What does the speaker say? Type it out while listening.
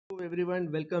Hello everyone,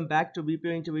 welcome back to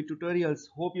BPO Interview Tutorials.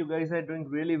 Hope you guys are doing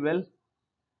really well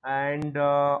and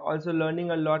also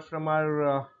learning a lot from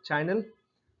our channel.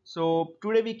 So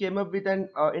today we came up with an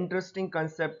interesting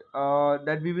concept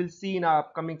that we will see in our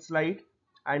upcoming slide.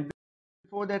 And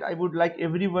before that, I would like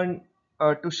everyone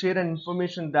to share an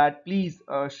information that please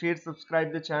share,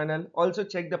 subscribe the channel. Also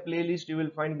check the playlist. You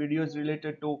will find videos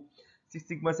related to Six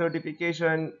Sigma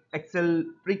certification, Excel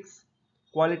tricks,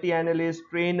 quality analysts,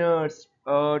 trainers,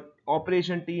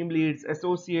 operation team leads,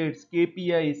 associates,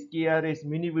 KPIs, KRS.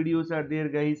 Many videos are there,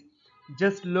 guys.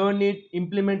 Just learn it,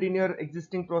 implement in your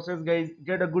existing process, guys.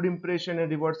 Get a good impression and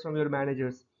rewards from your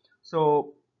managers.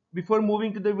 So before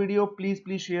moving to the video, please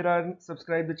share and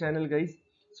subscribe the channel, guys,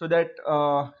 so that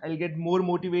I'll get more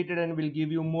motivated and will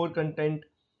give you more content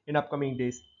in upcoming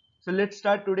days. So let's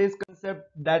start today's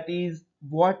concept, that is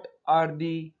what are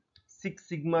the Six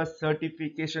Sigma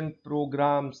certification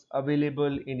programs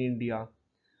available in India,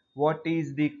 what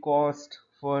is the cost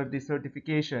for the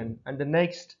certification, and the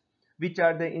next, which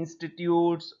are the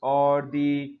institutes or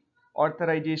the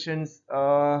authorizations,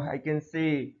 I can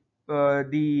say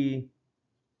the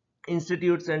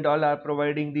institutes and all are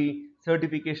providing the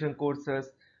certification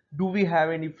courses. Do we have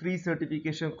any free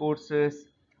certification courses?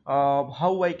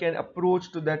 How I can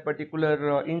approach to that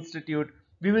particular institute?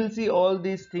 We will see all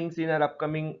these things in our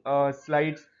upcoming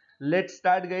slides. Let's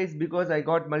start, guys, because I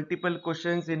got multiple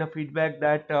questions in a feedback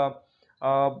that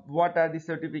what are the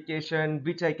certification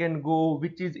which I can go,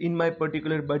 which is in my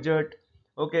particular budget.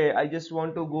 Okay, I just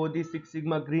want to go the Six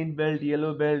Sigma green belt,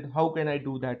 yellow belt. How can I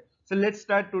do that? So let's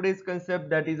start today's concept,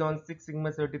 that is on Six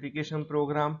Sigma certification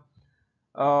program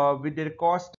with their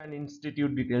cost and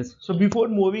institute details. So before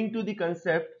moving to the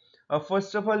concept,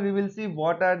 first of all we will see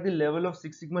what are the level of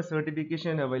Six Sigma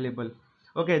certification available.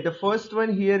 Okay, the first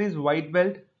one here is white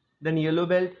belt, then yellow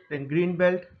belt, then green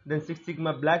belt, then Six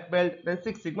Sigma black belt, then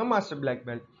Six Sigma master black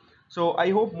belt. So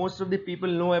I hope most of the people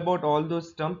know about all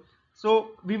those terms.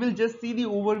 So we will just see the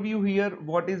overview here,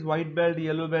 what is white belt,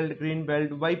 yellow belt, green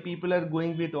belt, why people are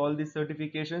going with all these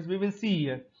certifications. We will see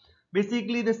here.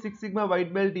 Basically the Six Sigma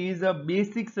white belt is a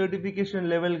basic certification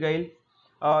level, guys.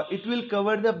 It will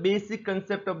cover the basic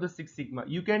concept of the Six Sigma.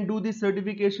 You can do this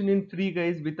certification in free,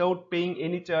 guys, without paying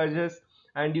any charges,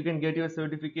 and you can get your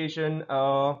certification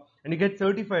and you get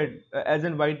certified as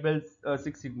a white belt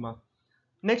Six Sigma.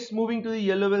 Next, moving to the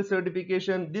yellow belt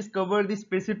certification, this cover the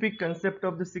specific concept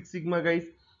of the Six Sigma, guys.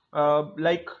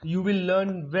 Like you will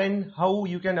learn when, how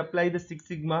you can apply the Six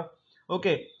Sigma.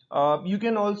 Okay, you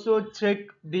can also check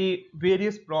the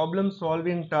various problem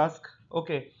solving task.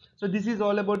 Okay, so this is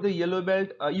all about the yellow belt.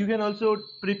 You can also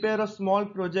prepare a small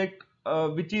project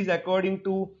which is according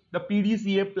to the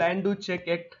PDCA plan to check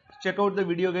out the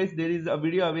video, guys. There is a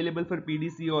video available for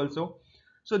PDCA also.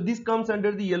 So this comes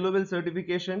under the yellow belt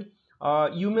certification.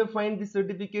 You may find the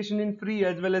certification in free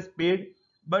as well as paid,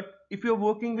 but if you're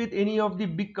working with any of the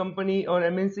big company or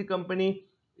MNC company,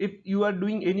 if you are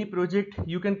doing any project,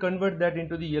 you can convert that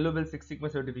into the yellow belt Six Sigma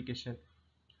certification.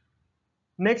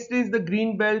 Next is the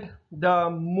green belt, the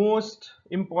most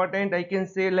important, I can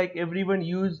say, like everyone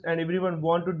use and everyone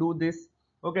want to do this.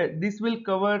 Okay, this will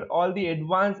cover all the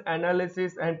advanced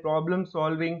analysis and problem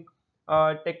solving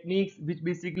techniques which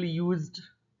basically used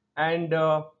and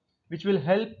which will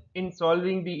help in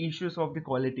solving the issues of the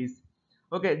qualities.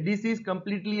 Okay, this is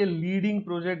completely a leading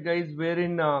project, guys,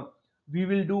 wherein we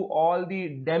will do all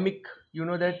the DEMIC, you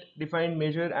know, that define,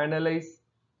 measure, analyze,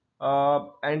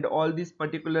 and all these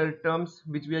particular terms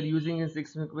which we are using in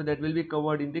Six Sigma, that will be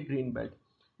covered in the green belt.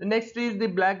 The next is the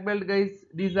black belt, guys.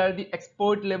 These are the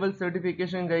expert level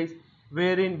certification, guys,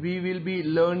 wherein we will be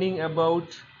learning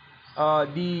about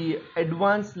the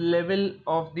advanced level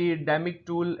of the dynamic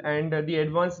tool, and the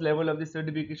advanced level of the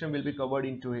certification will be covered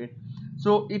into it.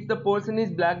 So if the person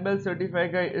is black belt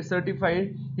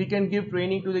certified, he can give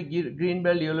training to the green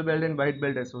belt, yellow belt, and white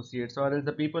belt associates, or else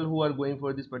the people who are going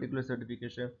for this particular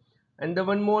certification. And the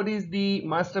one more is the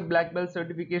master black belt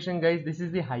certification, guys. This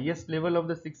is the highest level of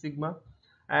the Six Sigma,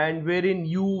 and wherein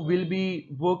you will be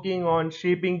working on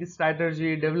shaping the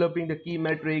strategy, developing the key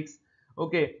metrics.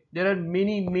 Okay, there are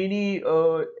many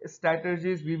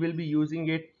strategies we will be using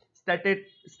it.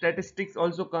 Statistics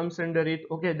also comes under it.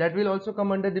 Okay, that will also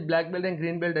come under the black belt and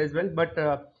green belt as well, but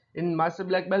in master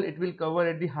black belt it will cover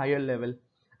at the higher level.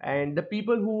 And the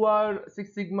people who are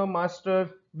Six Sigma master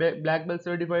black belt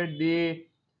certified, they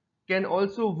can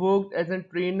also work as a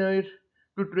trainer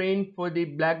to train for the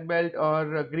black belt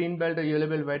or green belt or yellow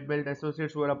belt, white belt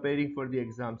associates who are appearing for the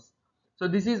exams. So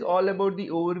this is all about the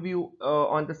overview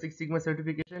on the Six Sigma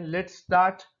certification. Let's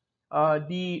start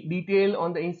the detail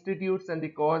on the institutes and the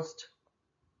cost.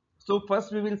 So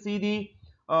first we will see the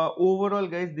overall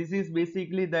guys, this is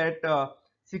basically that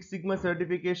Six Sigma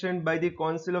certification by the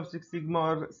Council of Six Sigma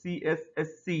or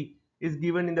CSSC is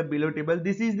given in the below table.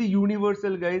 This is the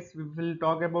universal guys. We will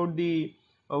talk about the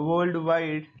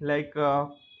worldwide, like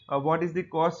what is the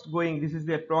cost going. This is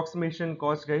the approximation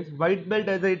cost guys. White belt,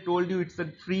 as I told you, it's a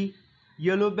free.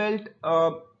 Yellow belt,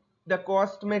 the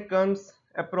cost may comes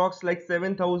approx like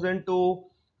 7,000 to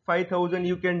 5,000.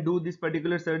 You can do this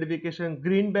particular certification.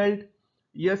 Green belt,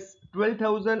 yes,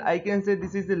 12,000. I can say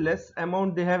this is the less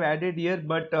amount they have added here,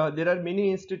 but there are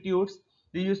many institutes,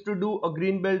 they used to do a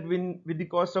green belt with the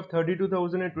cost of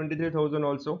 32,000 and 23,000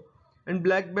 also. And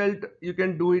black belt, you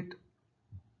can do it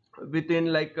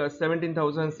within like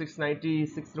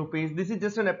 17,696 rupees. This is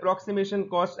just an approximation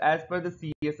cost as per the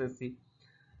CSSC.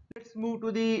 Let's move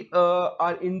to the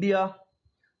our India,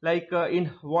 like in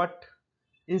what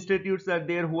institutes are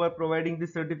there who are providing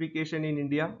this certification in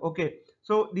India. Okay,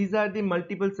 so these are the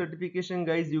multiple certification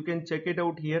guys, you can check it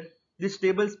out here. This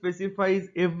table specifies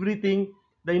everything,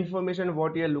 the information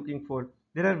what you are looking for.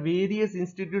 There are various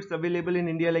institutes available in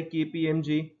India like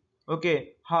KPMG,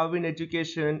 okay, Harvard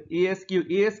Education,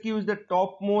 ASQ is the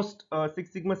topmost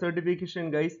Six Sigma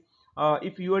certification guys.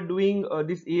 If you are doing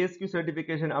this ASQ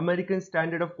certification, American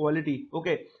Standard of Quality,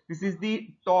 okay, this is the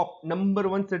top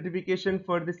 #1 certification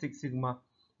for the Six Sigma.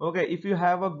 Okay, if you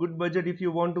have a good budget, if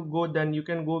you want to go, then you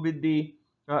can go with the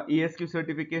ASQ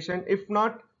certification. If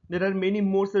not, there are many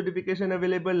more certification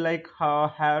available like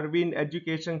Harvard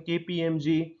Education,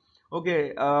 KPMG,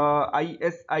 okay,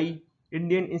 ISI,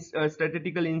 Indian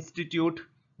Statistical Institute,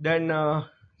 then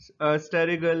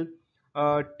Starigal,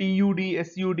 TUD,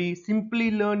 SUD.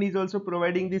 Simplilearn is also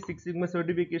providing the Six Sigma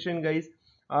certification guys,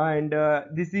 and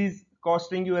this is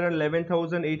costing you around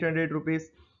 11,800 rupees.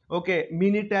 Okay,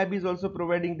 Minitab is also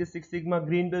providing the Six Sigma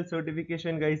Green Belt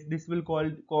certification guys. This will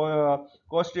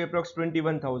cost you approx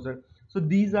 21,000. So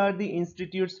these are the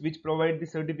institutes which provide the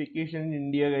certification in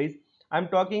India guys. I'm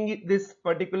talking this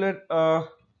particular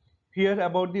here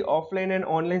about the offline and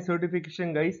online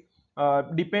certification guys.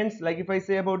 Depends, like if I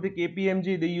say about the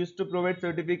KPMG, they used to provide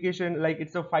certification like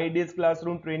it's a 5 days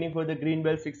classroom training for the Green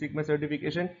Belt Six Sigma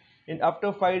certification, and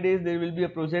after 5 days there will be a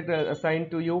project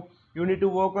assigned to you. You need to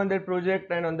work on that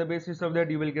project, and on the basis of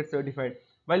that you will get certified.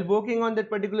 While working on that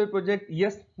particular project,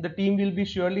 yes, the team will be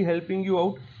surely helping you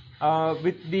out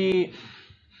with the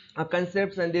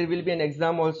concepts, and there will be an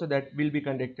exam also that will be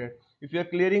conducted. If you are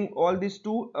clearing all these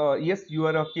two, yes, you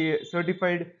are okay,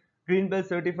 certified, green belt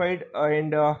certified,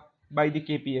 and by the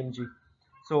KPMG.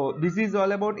 So this is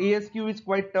all about ASQ. Is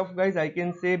quite tough guys, I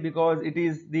can say, because it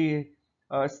is the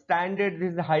standard,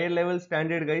 this is the higher level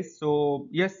standard guys. So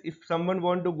yes, if someone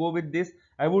want to go with this,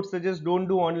 I would suggest don't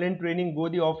do online training, go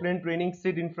the offline training,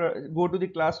 sit in front, go to the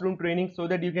classroom training, so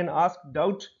that you can ask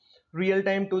doubt real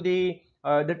time to the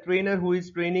trainer who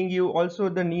is training you. Also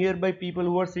the nearby people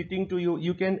who are sitting to you,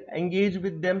 you can engage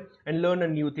with them and learn a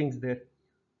new things there.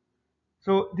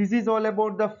 So this is all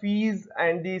about the fees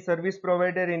and the service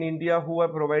provider in India who are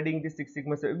providing the Six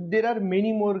Sigma. There are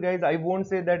many more guys. I won't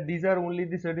say that these are only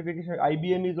the certification.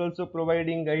 IBM is also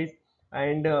providing guys,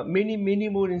 and many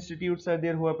more institutes are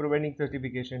there who are providing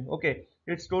certification. Okay,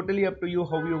 it's totally up to you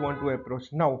how you want to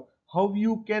approach. Now, how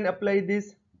you can apply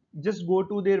this? Just go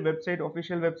to their website,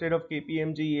 official website of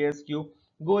KPMG ASQ.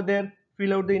 Go there,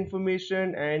 fill out the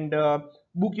information, and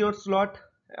book your slot.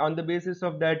 On the basis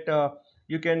of that,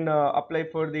 you can apply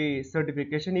for the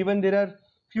certification. Even there are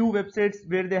few websites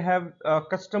where they have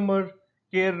customer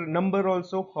care number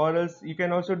also, or else you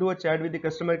can also do a chat with the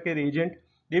customer care agent.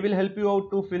 They will help you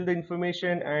out to fill the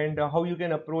information and how you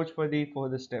can approach for the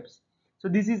further steps. So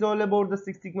this is all about the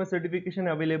Six Sigma certification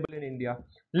available in India.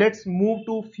 Let's move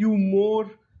to few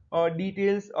more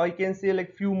details. I can say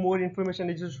like few more information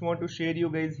I just want to share you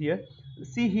guys here.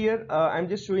 See here, I'm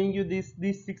just showing you this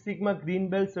Six Sigma Green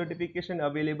Belt certification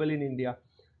available in India.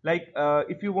 Like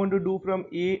if you want to do from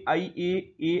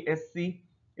AIAASC,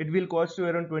 it will cost you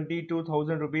around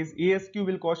 22,000 rupees. ASQ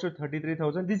will cost you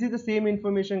 33,000. This is the same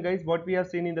information guys what we have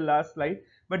seen in the last slide,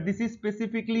 but this is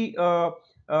specifically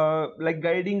like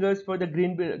guiding us for the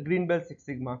green belt Six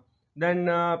Sigma. Then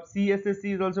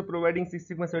CSSC is also providing Six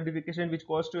Sigma certification which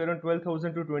costs you around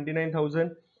 12,000 to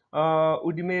 29,000.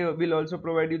 Udemy will also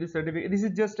provide you the certificate. This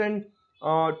is just an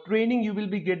training you will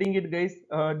be getting it guys.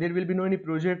 There will be no any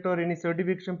project or any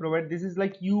certification provided. This is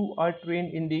like you are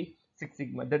trained in the Six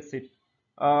Sigma, that's it.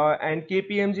 And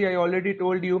KPMG, I already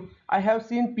told you, I have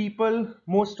seen people,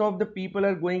 most of the people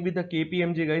are going with the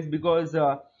KPMG guys, because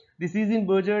this is in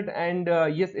budget, and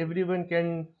yes, everyone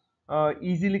can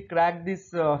easily crack this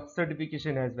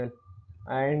certification as well.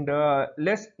 And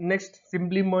let's next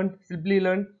Simply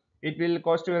Learn. It will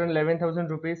cost you around 11,000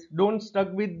 rupees. Don't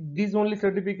stuck with these only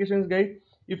certifications, guys.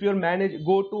 If your manage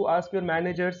go to ask your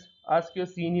managers, ask your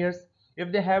seniors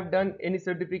if they have done any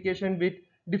certification with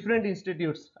different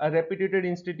institutes, a reputed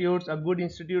institutes, a good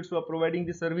institutes who are providing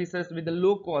the services with a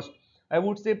low cost. I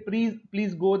would say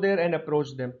please go there and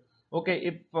approach them. Okay,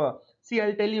 if see,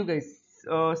 I'll tell you guys,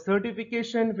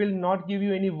 certification will not give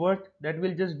you any worth. That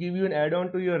will just give you an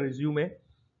add-on to your resume.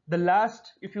 The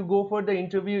last, if you go for the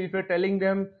interview, if you're telling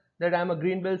them that I'm a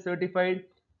green belt certified,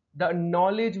 the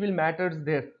knowledge will matters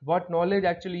there. What knowledge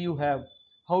actually you have,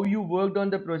 how you worked on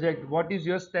the project, what is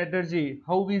your strategy,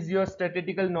 how is your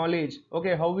statistical knowledge,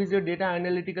 okay, how is your data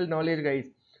analytical knowledge, guys,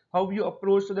 how you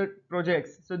approach to the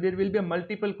projects. So there will be a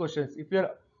multiple questions. If you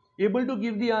are able to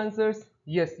give the answers,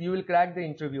 yes, you will crack the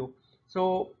interview.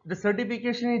 So the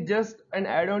certification is just an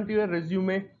add-on to your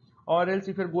resume, or else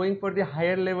if you're going for the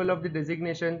higher level of the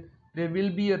designation, there will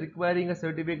be a requiring a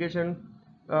certification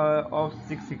of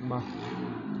Six Sigma.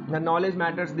 The knowledge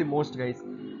matters the most, guys.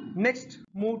 Next,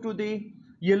 move to the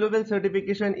yellow belt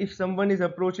certification. If someone is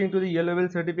approaching to the yellow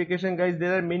belt certification, guys,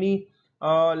 there are many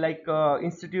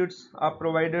institutes,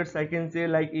 providers, I can say,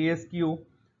 like ASQ,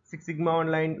 Six Sigma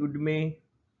Online, Udemy,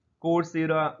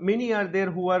 Coursera. Many are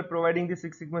there who are providing the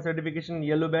Six Sigma certification in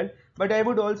yellow belt. But I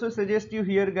would also suggest you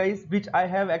here, guys, which I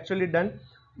have actually done.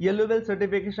 Yellow belt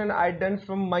certification I done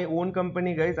from my own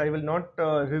company, guys. I will not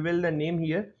reveal the name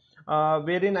here.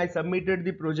 Wherein I submitted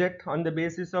the project. On the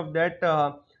basis of that,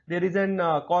 there is an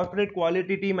corporate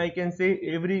quality team. I can say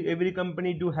every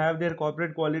company do have their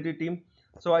corporate quality team.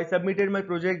 So I submitted my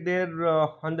project there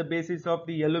on the basis of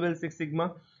the yellow belt Six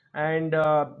Sigma, and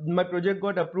my project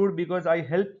got approved because I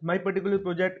helped my particular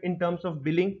project in terms of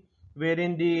billing,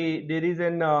 wherein there is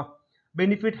an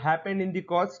benefit happened in the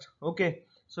cost. Okay,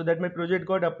 so that my project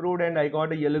got approved and I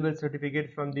got a yellow belt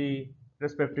certificate from the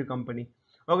respective company.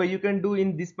 Okay, you can do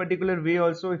in this particular way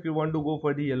also if you want to go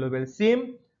for the yellow belt.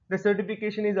 Same, the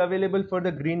certification is available for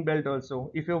the green belt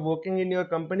also. If you're working in your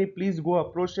company, please go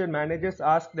approach your managers,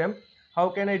 ask them how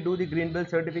can I do the green belt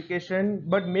certification.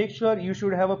 But make sure you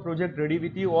should have a project ready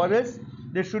with you, or else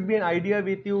there should be an idea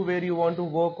with you where you want to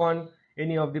work on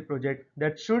any of the project.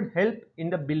 That should help in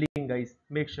the billing, guys.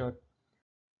 Make sure.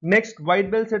 Next,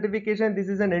 white belt certification. This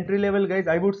is an entry level, guys.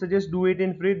 I would suggest do it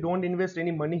in free. Don't invest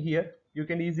any money here. You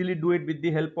can easily do it with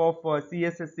the help of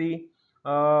CSSC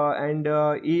and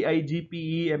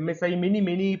AIGPE, MSI.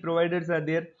 Many providers are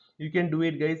there. You can do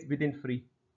it, guys, within free.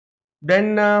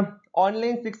 Then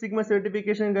online Six Sigma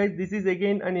certification, guys. This is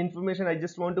again an information I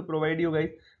just want to provide you guys,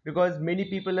 because many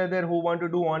people are there who want to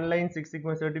do online Six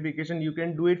Sigma certification. You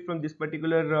can do it from this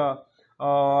particular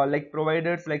like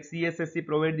providers like CSSC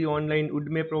provide the online,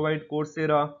 Udemy provide,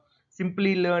 Coursera,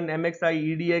 Simplilearn,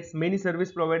 MXI, EDX. Many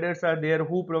service providers are there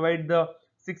who provide the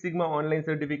Six Sigma online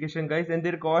certification, guys, and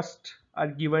their cost are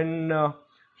given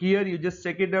here. You just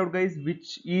check it out, guys,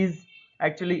 which is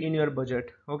actually in your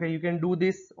budget. Okay, you can do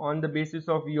this on the basis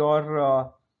of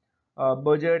your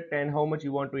budget and how much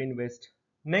you want to invest.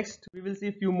 Next, we will see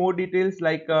a few more details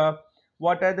like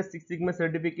what are the Six Sigma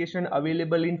certification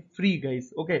available in free,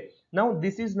 guys. Okay, now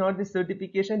this is not the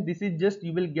certification, this is just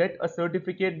you will get a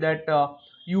certificate that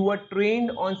you are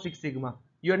trained on Six Sigma.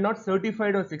 You are not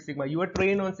certified on Six Sigma, you are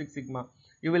trained on Six Sigma.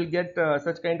 You will get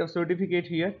such kind of certificate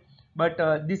here, but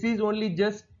this is only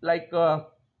just like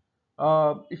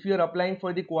if you are applying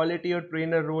for the quality or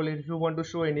trainer role, if you want to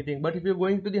show anything. But if you're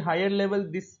going to the higher level,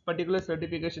 this particular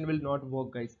certification will not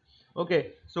work, guys.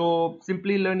 Okay, so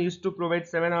Simplilearn used to provide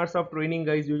 7 hours of training,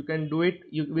 guys. You can do it,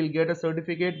 you will get a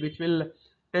certificate which will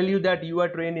tell you that you are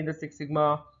trained in the Six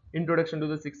Sigma, introduction to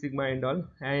the Six Sigma and all.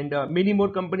 And many more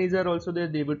companies are also there,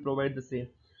 they would provide the same.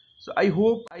 So I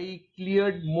hope I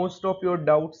cleared most of your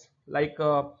doubts, like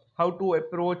how to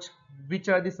approach, which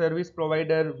are the service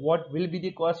provider, what will be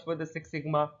the cost for the Six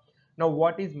Sigma. Now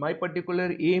what is my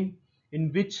particular aim,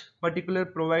 in which particular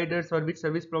providers or which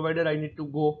service provider I need to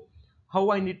go,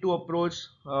 how I need to approach.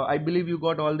 I believe you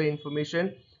got all the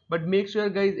information, but make sure,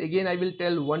 guys, again I will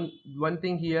tell one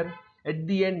thing here. At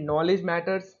the end, knowledge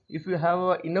matters. If you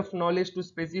have enough knowledge to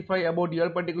specify about your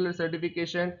particular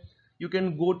certification, you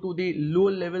can go to the low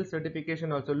level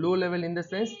certification also. Low level in the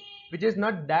sense which is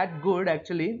not that good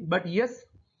actually, but yes,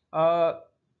 uh,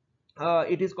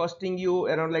 it is costing you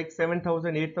around like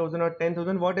 7,000, 8,000 or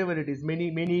 10,000, whatever it is.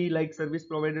 Many like service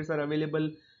providers are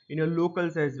available in your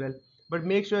locals as well, but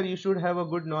make sure you should have a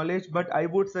good knowledge. But I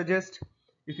would suggest,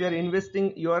 if you are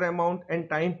investing your amount and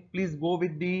time, please go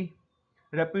with the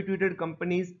reputed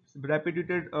companies,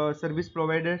 reputed service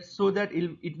providers, so that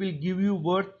it will give you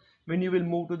worth when you will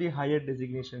move to the higher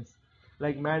designations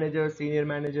like managers, senior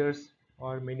managers,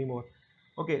 or many more.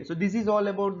 Okay, so this is all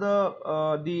about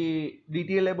the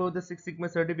detail about the Six Sigma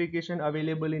certification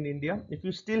available in India. If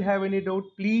you still have any doubt,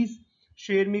 please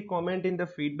share me comment in the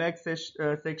feedback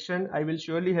section. I will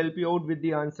surely help you out with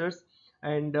the answers,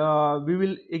 and we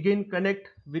will again connect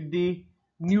with the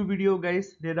new video,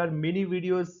 guys. There are many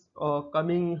videos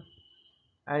coming,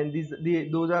 and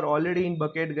those are already in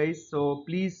bucket, guys. So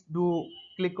please do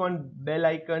click on bell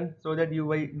icon so that you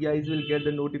guys will get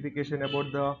the notification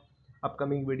about the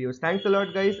upcoming videos. Thanks a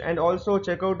lot, guys, and also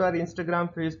check out our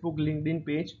Instagram, Facebook, LinkedIn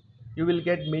page. You will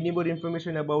get many more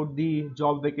information about the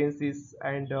job vacancies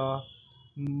and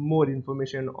more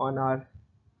information on our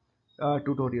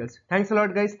tutorials. Thanks a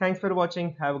lot, guys. Thanks for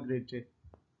watching. Have a great day.